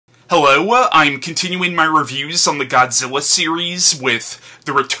Hello, I'm continuing my reviews on the Godzilla series with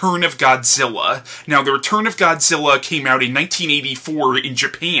The Return of Godzilla. Now, The Return of Godzilla came out in 1984 in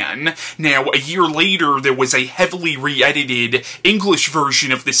Japan. Now, a year later, there was a heavily re-edited English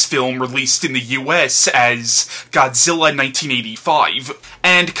version of this film released in the US as Godzilla 1985.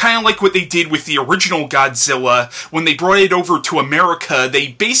 And kind of like what they did with the original Godzilla, when they brought it over to America,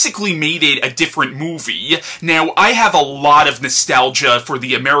 they basically made it a different movie. Now, I have a lot of nostalgia for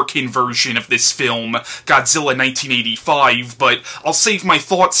the American version of this film, Godzilla 1985, but I'll save my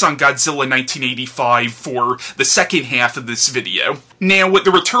thoughts on Godzilla 1985 for the second half of this video. Now,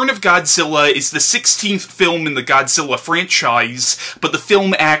 The Return of Godzilla is the 16th film in the Godzilla franchise, but the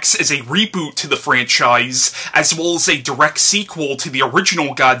film acts as a reboot to the franchise, as well as a direct sequel to the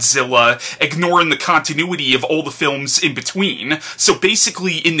original Godzilla, ignoring the continuity of all the films in between. So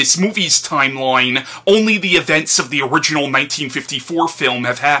basically, in this movie's timeline, only the events of the original 1954 film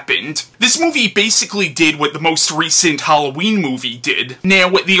have happened. This movie basically did what the most recent Halloween movie did. Now,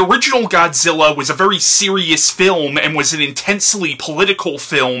 the original Godzilla was a very serious film and was an intensely political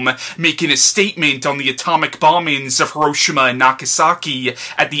film, making a statement on the atomic bombings of Hiroshima and Nagasaki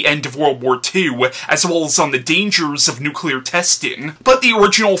at the end of World War II, as well as on the dangers of nuclear testing. But the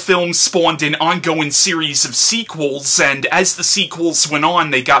original film spawned an ongoing series of sequels, and as the sequels went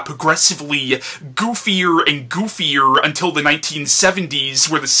on, they got progressively goofier and goofier until the 1970s,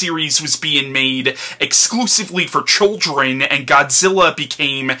 where the series was being made exclusively for children, and Godzilla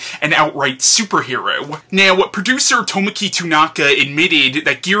became an outright superhero. Now, producer Tomoyuki Tanaka admitted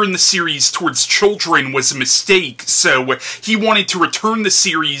that gearing the series towards children was a mistake, so he wanted to return the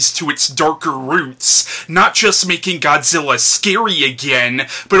series to its darker roots, not just making Godzilla scary again,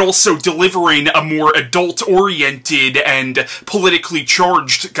 but also delivering a more adult-oriented and politically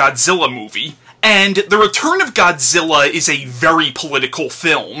charged Godzilla movie. And The Return of Godzilla is a very political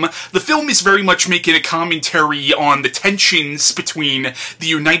film. The film is very much making a commentary on the tensions between the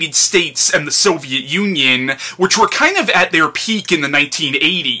United States and the Soviet Union, which were kind of at their peak in the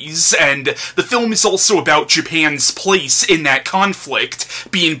 1980s, and the film is also about Japan's place in that conflict,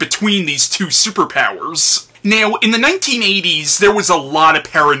 being between these two superpowers. Now, in the 1980s, there was a lot of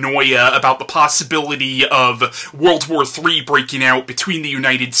paranoia about the possibility of World War III breaking out between the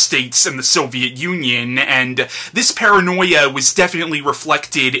United States and the Soviet Union, and this paranoia was definitely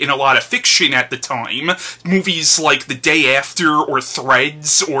reflected in a lot of fiction at the time. Movies like The Day After, or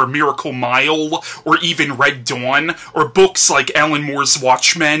Threads, or Miracle Mile, or even Red Dawn, or books like Alan Moore's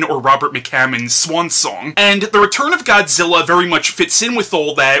Watchmen, or Robert McCammon's Swan Song. And The Return of Godzilla very much fits in with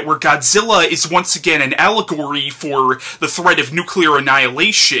all that, where Godzilla is once again an allegory for the threat of nuclear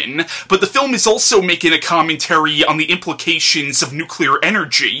annihilation, but the film is also making a commentary on the implications of nuclear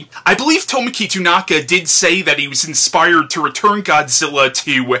energy. I believe Tomoyuki Tanaka did say that he was inspired to return Godzilla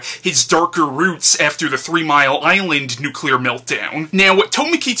to his darker roots after the 3 Mile Island nuclear meltdown. Now,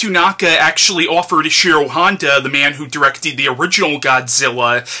 Tomoyuki Tanaka actually offered Ishiro Honda, the man who directed the original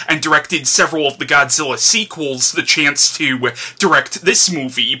Godzilla and directed several of the Godzilla sequels, the chance to direct this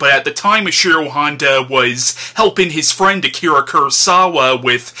movie, but at the time Ishiro Honda was helping his friend Akira Kurosawa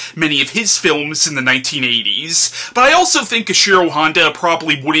with many of his films in the 1980s. But I also think Ishiro Honda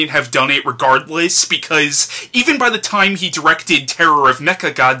probably wouldn't have done it regardless, because even by the time he directed Terror of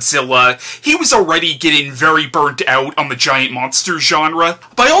Mechagodzilla, he was already getting very burnt out on the giant monster genre.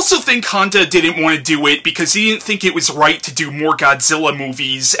 But I also think Honda didn't want to do it because he didn't think it was right to do more Godzilla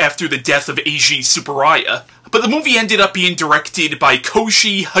movies after the death of Eiji Tsuburaya. But the movie ended up being directed by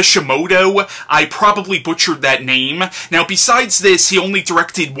Koji Hashimoto. I probably butchered that name. Now, besides this, he only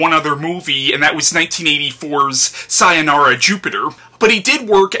directed one other movie, and that was 1984's Sayonara Jupiter. But he did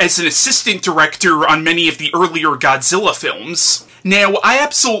work as an assistant director on many of the earlier Godzilla films. Now, I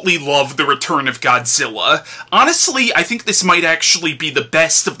absolutely love The Return of Godzilla. Honestly, I think this might actually be the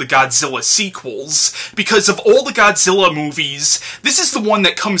best of the Godzilla sequels, because of all the Godzilla movies, this is the one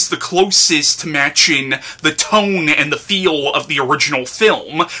that comes the closest to matching the tone and the feel of the original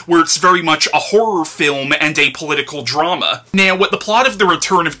film, where it's very much a horror film and a political drama. Now, what the plot of The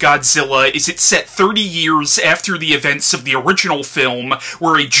Return of Godzilla is, it's set 30 years after the events of the original film,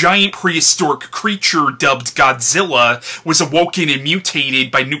 where a giant prehistoric creature dubbed Godzilla was awoken and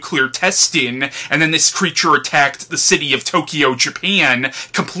mutated by nuclear testing, and then this creature attacked the city of Tokyo, Japan,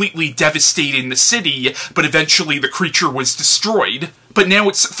 completely devastating the city, but eventually the creature was destroyed. But now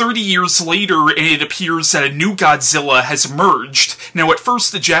it's 30 years later, and it appears that a new Godzilla has emerged. Now, at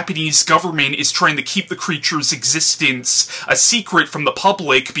first, the Japanese government is trying to keep the creature's existence a secret from the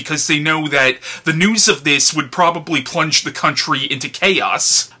public because they know that the news of this would probably plunge the country into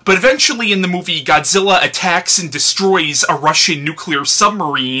chaos. But eventually in the movie, Godzilla attacks and destroys a Russian nuclear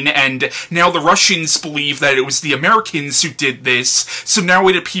submarine, and now the Russians believe that it was the Americans who did this, so now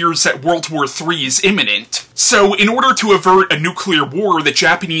it appears that World War III is imminent. So, in order to avert a nuclear war, the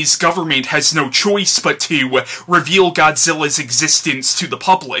Japanese government has no choice but to reveal Godzilla's existence to the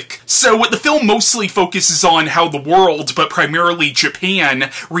public. So, the film mostly focuses on how the world, but primarily Japan,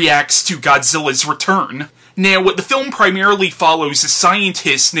 reacts to Godzilla's return. Now, the film primarily follows a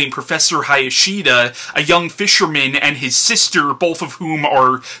scientist named Professor Hayashida, a young fisherman, and his sister, both of whom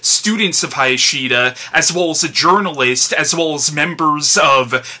are students of Hayashida, as well as a journalist, as well as members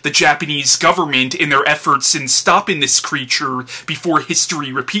of the Japanese government in their efforts in stopping this creature before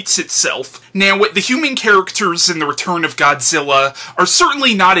history repeats itself. Now, the human characters in The Return of Godzilla are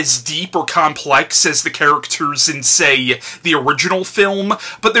certainly not as deep or complex as the characters in, say, the original film,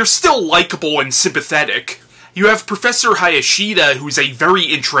 but they're still likable and sympathetic. You have Professor Hayashida, who's a very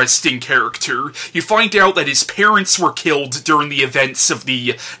interesting character. You find out that his parents were killed during the events of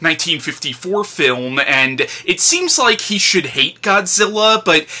the 1954 film, and it seems like he should hate Godzilla,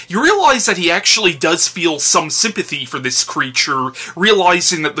 but you realize that he actually does feel some sympathy for this creature,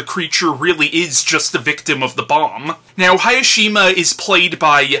 realizing that the creature really is just a victim of the bomb. Now, Hayashima is played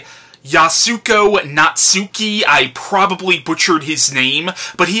by Yasuko Natsuki. I probably butchered his name,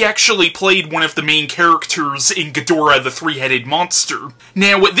 but he actually played one of the main characters in Ghidorah the Three-Headed Monster.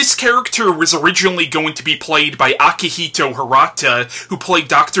 Now, this character was originally going to be played by Akihito Hirata, who played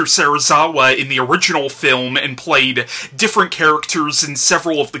Dr. Serizawa in the original film and played different characters in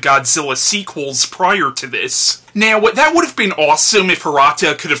several of the Godzilla sequels prior to this. Now, that would have been awesome if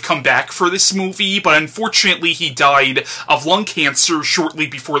Hirata could have come back for this movie, but unfortunately he died of lung cancer shortly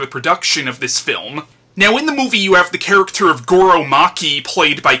before the production of this film. Now, in the movie, you have the character of Goro Maki,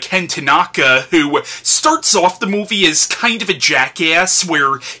 played by Ken Tanaka, who starts off the movie as kind of a jackass,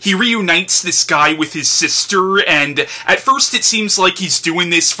 where he reunites this guy with his sister, and at first it seems like he's doing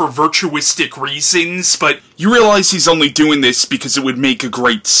this for virtuistic reasons, but you realize he's only doing this because it would make a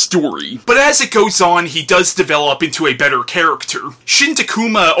great story. But as it goes on, he does develop into a better character. Shin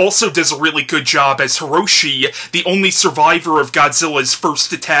Takuma also does a really good job as Hiroshi, the only survivor of Godzilla's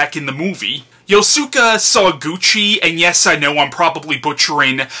first attack in the movie. Yosuke Sawaguchi, and yes, I know I'm probably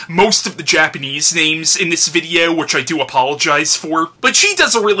butchering most of the Japanese names in this video, which I do apologize for, but she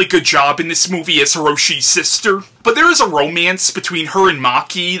does a really good job in this movie as Hiroshi's sister. But there is a romance between her and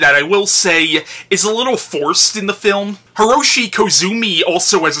Maki that I will say is a little forced in the film. Hiroshi Koizumi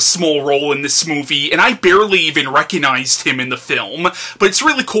also has a small role in this movie, and I barely even recognized him in the film, but it's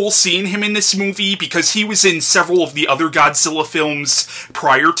really cool seeing him in this movie because he was in several of the other Godzilla films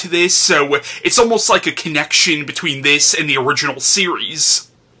prior to this, so it's almost like a connection between this and the original series.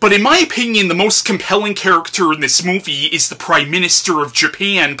 But in my opinion, the most compelling character in this movie is the Prime Minister of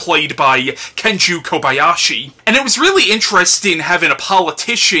Japan, played by Keiju Kobayashi. And it was really interesting having a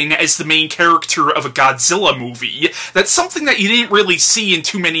politician as the main character of a Godzilla movie. That's something that you didn't really see in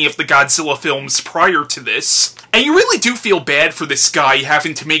too many of the Godzilla films prior to this. And you really do feel bad for this guy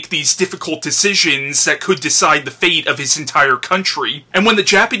having to make these difficult decisions that could decide the fate of his entire country. And when the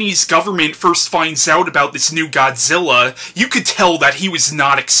Japanese government first finds out about this new Godzilla, you could tell that he was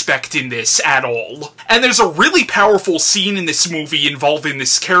not expecting this at all. And there's a really powerful scene in this movie involving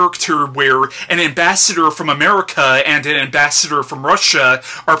this character where an ambassador from America and an ambassador from Russia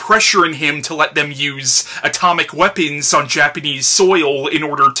are pressuring him to let them use atomic weapons on Japanese soil in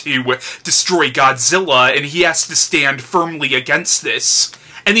order to destroy Godzilla, and he has to stand firmly against this.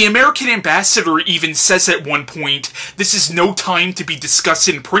 And the American ambassador even says at one point, this is no time to be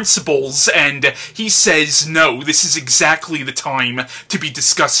discussing principles, and he says, no, this is exactly the time to be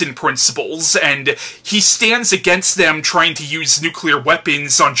discussing principles, and he stands against them trying to use nuclear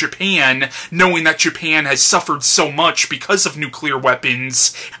weapons on Japan, knowing that Japan has suffered so much because of nuclear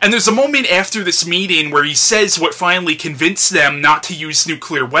weapons. And there's a moment after this meeting where he says what finally convinced them not to use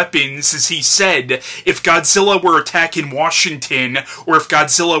nuclear weapons, is he said, if Godzilla were attacking Washington, or if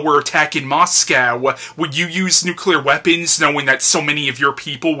Godzilla were attacking Moscow, would you use nuclear weapons knowing that so many of your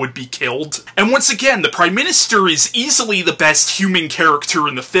people would be killed? And once again, the Prime Minister is easily the best human character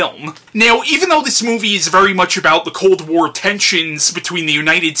in the film. Now, even though this movie is very much about the Cold War tensions between the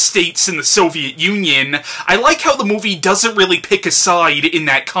United States and the Soviet Union, I like how the movie doesn't really pick a side in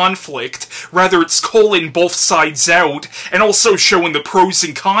that conflict. Rather, it's calling both sides out, and also showing the pros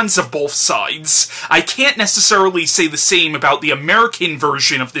and cons of both sides. I can't necessarily say the same about the American version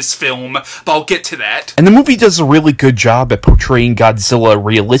version of this film, but I'll get to that. And the movie does a really good job at portraying Godzilla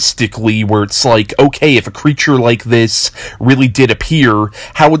realistically, where it's like, okay, if a creature like this really did appear,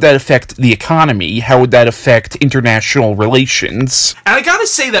 how would that affect the economy? How would that affect international relations? And I gotta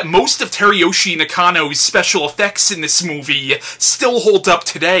say that most of Teruyoshi Nakano's special effects in this movie still hold up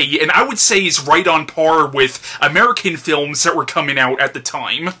today, and I would say is right on par with American films that were coming out at the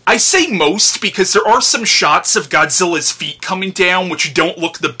time. I say most because there are some shots of Godzilla's feet coming down which don't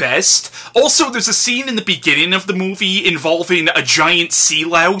look the best. Also, there's a scene in the beginning of the movie involving a giant sea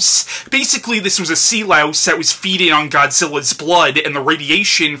louse. Basically, this was a sea louse that was feeding on Godzilla's blood, and the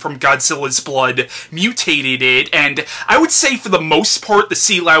radiation from Godzilla's blood mutated it, and I would say for the most part the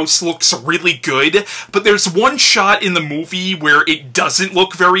sea louse looks really good, but there's one shot in the movie where it doesn't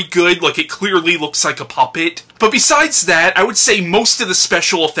look very good, like it clearly looks like a puppet. But besides that, I would say most of the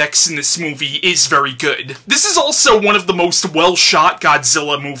special effects in this movie is very good. This is also one of the most well-shot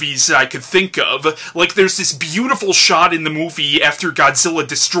Godzilla movies that I could think of. Like, there's this beautiful shot in the movie after Godzilla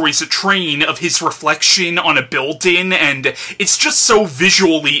destroys a train of his reflection on a building, and it's just so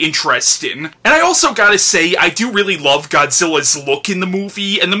visually interesting. And I also gotta say, I do really love Godzilla's look in the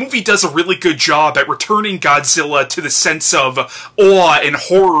movie, and the movie does a really good job at returning Godzilla to the sense of awe and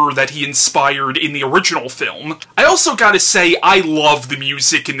horror that he inspired in the original film. I also gotta say, I love the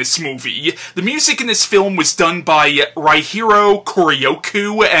music in this movie. The music in this film was done by Raihiro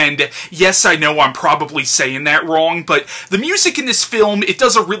Koryoku, and yes, I know I'm probably saying that wrong, but the music in this film, it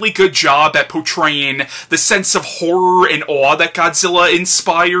does a really good job at portraying the sense of horror and awe that Godzilla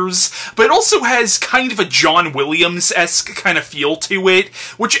inspires, but it also has kind of a John Williams-esque kind of feel to it,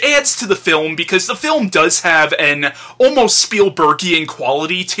 which adds to the film because the film does have an almost Spielbergian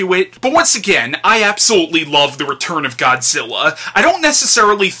quality to it. But once again, I absolutely love The Return of Godzilla. I don't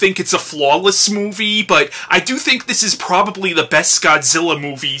necessarily think it's a flawless movie, but I do think this is probably the best Godzilla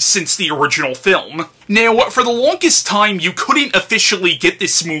movie since the original film. Now, for the longest time, you couldn't officially get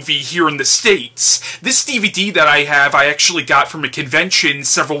this movie here in the States. This DVD that I have, I actually got from a convention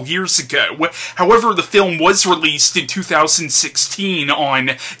several years ago. However, the film was released in 2016 on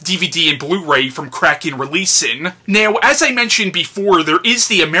DVD and Blu-ray from Kraken Releasing. Now, as I mentioned before, there is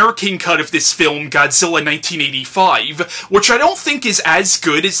the American cut of this film, Godzilla 1985, which I don't think is as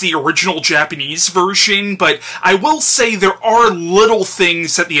good as the original Japanese version, but I will say there are little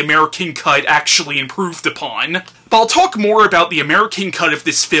things that the American cut actually improved upon. But I'll talk more about the American cut of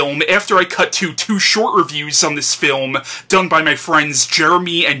this film after I cut to two short reviews on this film done by my friends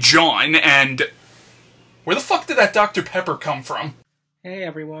Jeremy and John, and... where the fuck did that Dr. Pepper come from? Hey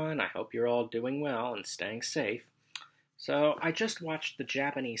everyone, I hope you're all doing well and staying safe. So, I just watched the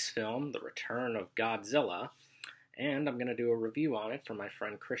Japanese film, The Return of Godzilla, and I'm going to do a review on it for my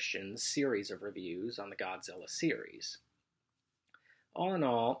friend Christian's series of reviews on the Godzilla series. All in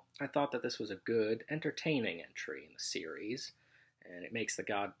all, I thought that this was a good, entertaining entry in the series, and it makes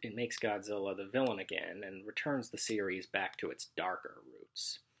Godzilla the villain again and returns the series back to its darker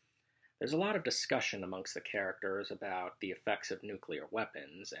roots. There's a lot of discussion amongst the characters about the effects of nuclear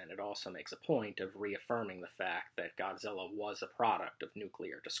weapons, and it also makes a point of reaffirming the fact that Godzilla was a product of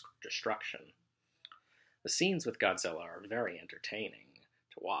nuclear destruction. The scenes with Godzilla are very entertaining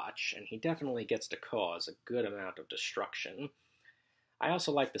to watch, and he definitely gets to cause a good amount of destruction. I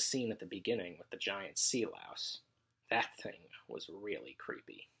also like the scene at the beginning with the giant sea louse. That thing was really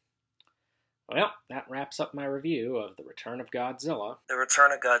creepy. Well, that wraps up my review of The Return of Godzilla. The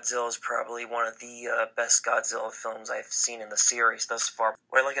Return of Godzilla is probably one of the best Godzilla films I've seen in the series thus far.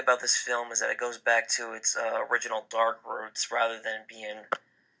 What I like about this film is that it goes back to its original dark roots rather than being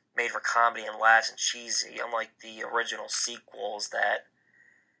made for comedy and laughs and cheesy, unlike the original sequels that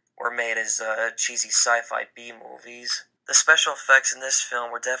were made as cheesy sci-fi B-movies. The special effects in this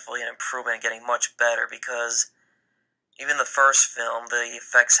film were definitely an improvement and getting much better because even the first film, the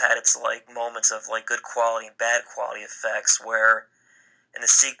effects had its moments of good quality and bad quality effects, where in the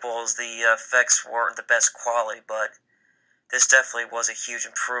sequels the effects weren't the best quality, but this definitely was a huge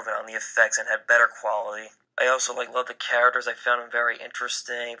improvement on the effects and had better quality. I also love the characters. I found them very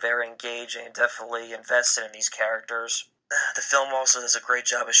interesting, very engaging, and definitely invested in these characters. The film also does a great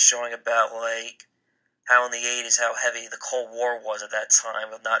job of showing about how in the 80s how heavy the Cold War was at that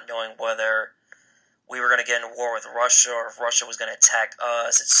time, of not knowing whether we were going to get in a war with Russia, or if Russia was going to attack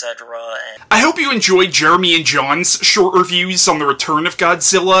us, etc. I hope you enjoyed Jeremy and John's short reviews on the return of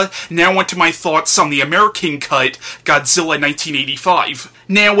Godzilla. Now onto my thoughts on the American cut, Godzilla 1985.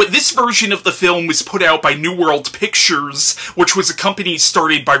 Now, this version of the film was put out by New World Pictures, which was a company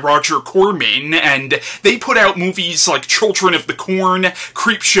started by Roger Corman, and they put out movies like Children of the Corn,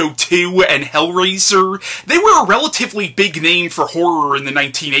 Creepshow 2, and Hellraiser. They were a relatively big name for horror in the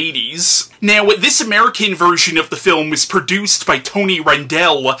 1980s. Now, this American version of the film was produced by Tony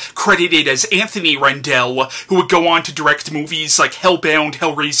Rendell, credited as Anthony Rendell, who would go on to direct movies like Hellbound,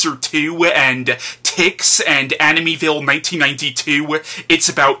 Hellraiser 2, and Tix, and Animeville 1992, It's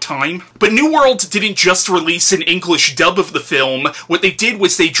About Time. But New World didn't just release an English dub of the film. What they did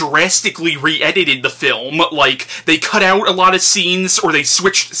was they drastically re-edited the film. Like, they cut out a lot of scenes, or they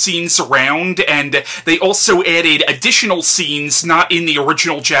switched scenes around, and they also added additional scenes not in the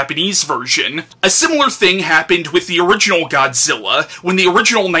original Japanese version. A similar thing happened with the original Godzilla. When the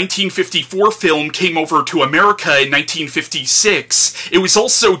original 1954 film came over to America in 1956, it was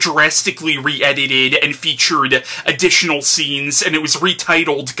also drastically re-edited and featured additional scenes, and it was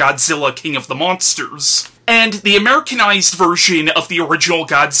retitled Godzilla King of the Monsters. And the Americanized version of the original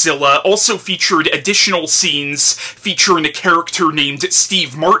Godzilla also featured additional scenes featuring a character named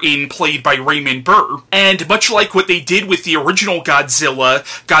Steve Martin, played by Raymond Burr. And much like what they did with the original Godzilla,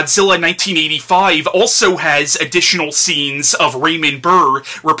 Godzilla 1985 also has additional scenes of Raymond Burr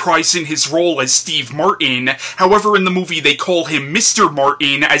reprising his role as Steve Martin. However, in the movie they call him Mr.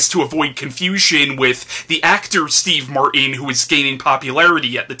 Martin as to avoid confusion with the actor Steve Martin, who was gaining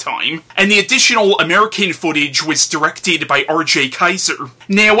popularity at the time. And the additional American footage was directed by R.J. Kaiser.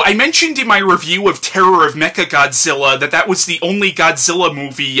 Now, I mentioned in my review of Terror of Mechagodzilla that that was the only Godzilla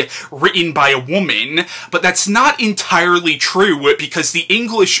movie written by a woman, but that's not entirely true, because the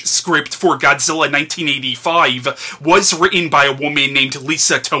English script for Godzilla 1985 was written by a woman named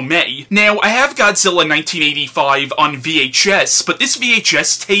Lisa Tomei. Now, I have Godzilla 1985 on VHS, but this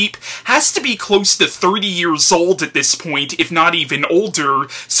VHS tape has to be close to 30 years old at this point, if not even older,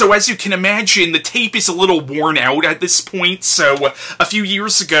 so as you can imagine, the tape is a little worn out at this point. So a few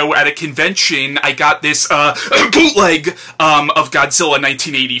years ago at a convention, I got this bootleg of Godzilla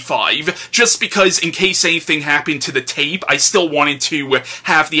 1985, just because in case anything happened to the tape, I still wanted to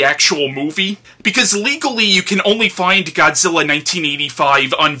have the actual movie. Because legally, you can only find Godzilla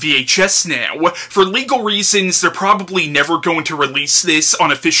 1985 on VHS now. For legal reasons, they're probably never going to release this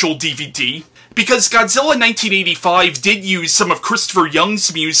on official DVD. Because Godzilla 1985 did use some of Christopher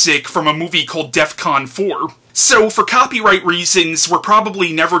Young's music from a movie called DEFCON 4. So, for copyright reasons, we're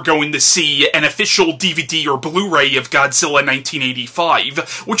probably never going to see an official DVD or Blu-ray of Godzilla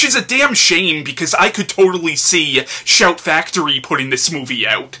 1985, which is a damn shame because I could totally see Shout Factory putting this movie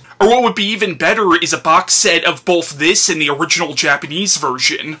out. Or what would be even better is a box set of both this and the original Japanese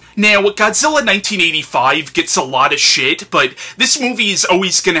version. Now, Godzilla 1985 gets a lot of shit, but this movie is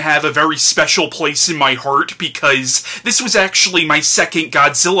always going to have a very special place in my heart because this was actually my second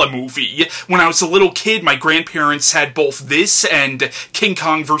Godzilla movie. When I was a little kid, my grandparents had both this and King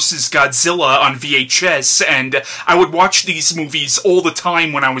Kong vs. Godzilla on VHS, and I would watch these movies all the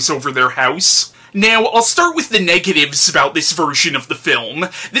time when I was over their house. Now, I'll start with the negatives about this version of the film.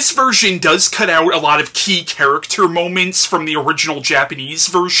 This version does cut out a lot of key character moments from the original Japanese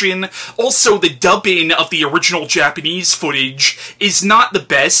version. Also, the dubbing of the original Japanese footage is not the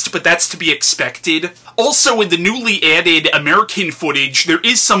best, but that's to be expected. Also, in the newly added American footage, there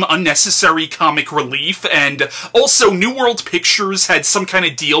is some unnecessary comic relief, and also New World Pictures had some kind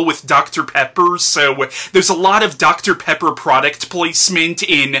of deal with Dr. Pepper, so there's a lot of Dr. Pepper product placement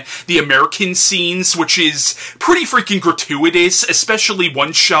in the American scene, which is pretty freaking gratuitous, especially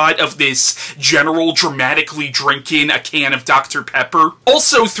one shot of this general dramatically drinking a can of Dr. Pepper.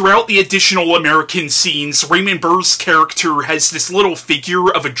 Also, throughout the additional American scenes, Raymond Burr's character has this little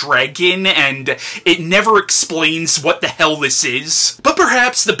figure of a dragon, and it never explains what the hell this is. But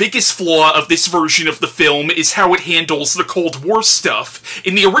perhaps the biggest flaw of this version of the film is how it handles the Cold War stuff.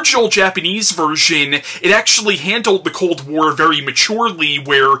 In the original Japanese version, it actually handled the Cold War very maturely,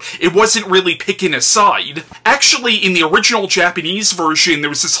 where it wasn't really picking a side. Actually, in the original Japanese version, there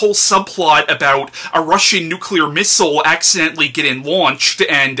was this whole subplot about a Russian nuclear missile accidentally getting launched,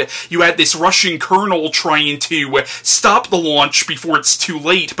 and you had this Russian colonel trying to stop the launch before it's too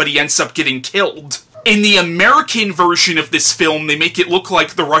late, but he ends up getting killed. In the American version of this film, they make it look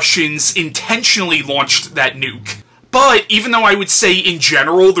like the Russians intentionally launched that nuke. But even though I would say in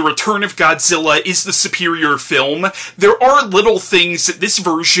general The Return of Godzilla is the superior film, there are little things that this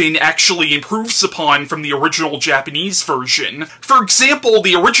version actually improves upon from the original Japanese version. For example,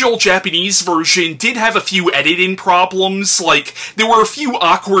 the original Japanese version did have a few editing problems, like there were a few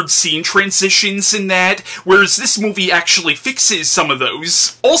awkward scene transitions in that, whereas this movie actually fixes some of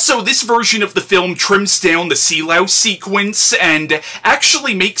those. Also, this version of the film trims down the sea louse sequence and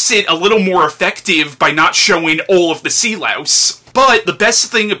actually makes it a little more effective by not showing all of the sea louse. But the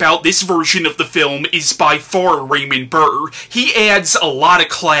best thing about this version of the film is by far Raymond Burr. He adds a lot of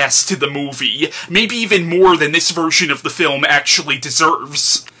class to the movie, maybe even more than this version of the film actually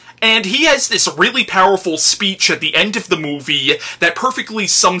deserves. And he has this really powerful speech at the end of the movie that perfectly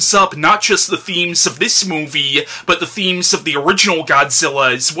sums up not just the themes of this movie, but the themes of the original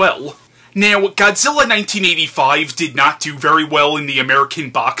Godzilla as well. Now, Godzilla 1985 did not do very well in the American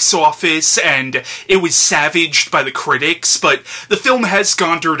box office, and it was savaged by the critics, but the film has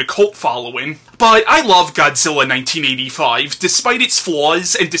garnered a cult following. But I love Godzilla 1985, despite its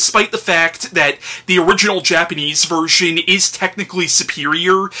flaws, and despite the fact that the original Japanese version is technically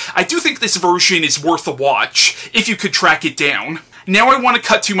superior. I do think this version is worth a watch, if you could track it down. Now I want to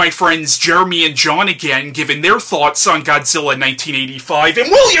cut to my friends Jeremy and John again, giving their thoughts on Godzilla 1985, and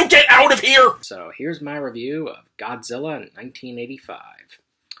will you get out of here?! So here's my review of Godzilla in 1985.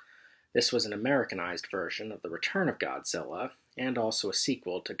 This was an Americanized version of The Return of Godzilla, and also a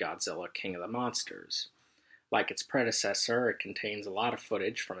sequel to Godzilla King of the Monsters. Like its predecessor, it contains a lot of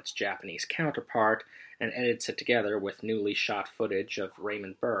footage from its Japanese counterpart, and edits it together with newly shot footage of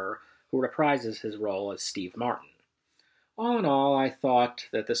Raymond Burr, who reprises his role as Steve Martin. All in all, I thought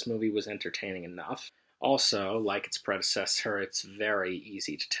that this movie was entertaining enough. Also, like its predecessor, it's very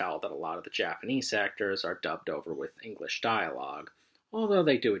easy to tell that a lot of the Japanese actors are dubbed over with English dialogue, although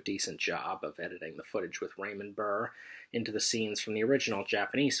they do a decent job of editing the footage with Raymond Burr into the scenes from the original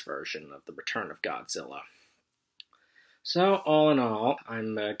Japanese version of The Return of Godzilla. So, all in all,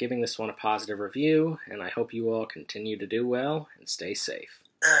 I'm giving this one a positive review, and I hope you all continue to do well and stay safe.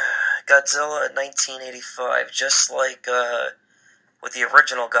 Godzilla 1985, just like with the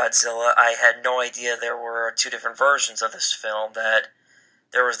original Godzilla, I had no idea there were two different versions of this film, that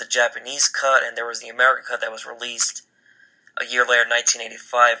there was the Japanese cut and there was the American cut that was released a year later,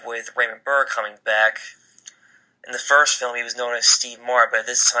 1985, with Raymond Burr coming back. In the first film, he was known as Steve Marr, but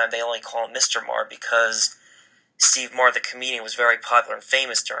this time they only call him Mr. Marr because Steve Marr, the comedian, was very popular and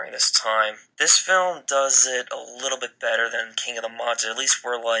famous during this time. This film does it a little bit better than King of the Monsters. At least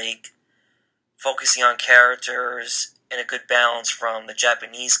we're, focusing on characters in a good balance from the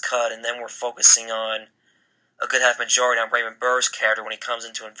Japanese cut, and then we're focusing on a good half majority on Raymond Burr's character when he comes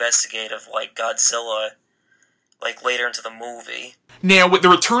in to investigate Godzilla, later into the movie. Now, The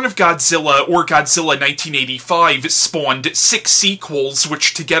Return of Godzilla, or Godzilla 1985, spawned 6 sequels,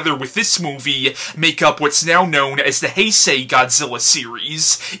 which together with this movie make up what's now known as the Heisei Godzilla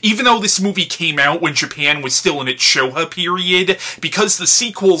series. Even though this movie came out when Japan was still in its Showa period, because the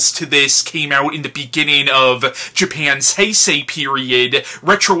sequels to this came out in the beginning of Japan's Heisei period,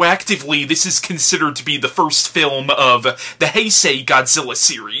 retroactively this is considered to be the first film of the Heisei Godzilla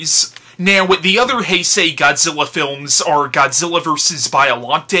series. Now, the other Heisei Godzilla films are Godzilla vs.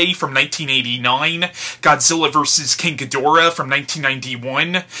 Biollante from 1989, Godzilla vs. King Ghidorah from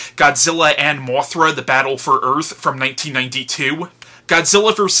 1991, Godzilla and Mothra: The Battle for Earth from 1992,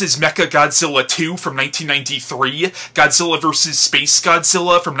 Godzilla vs. Mechagodzilla 2 from 1993, Godzilla vs. Space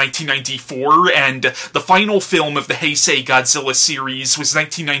Godzilla from 1994, and the final film of the Heisei Godzilla series was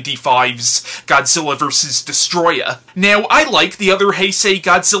 1995's Godzilla vs. Destroya. Now, I like the other Heisei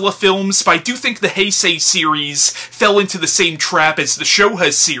Godzilla films, but I do think the Heisei series fell into the same trap as the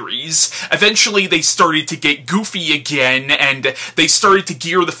Showa series. Eventually, they started to get goofy again, and they started to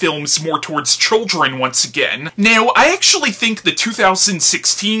gear the films more towards children once again. Now, I actually think the 2016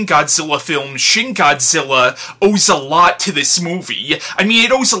 Godzilla film, Shin Godzilla, owes a lot to this movie. I mean,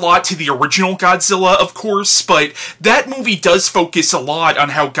 it owes a lot to the original Godzilla, of course, but that movie does focus a lot on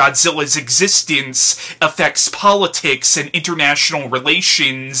how Godzilla's existence affects politics and international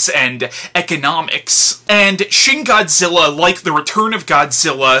relations and economics. And Shin Godzilla, like The Return of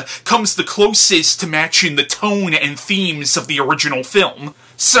Godzilla, comes the closest to matching the tone and themes of the original film.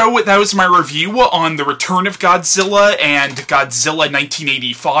 So, that was my review on The Return of Godzilla and Godzilla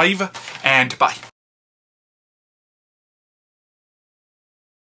 1985, and bye.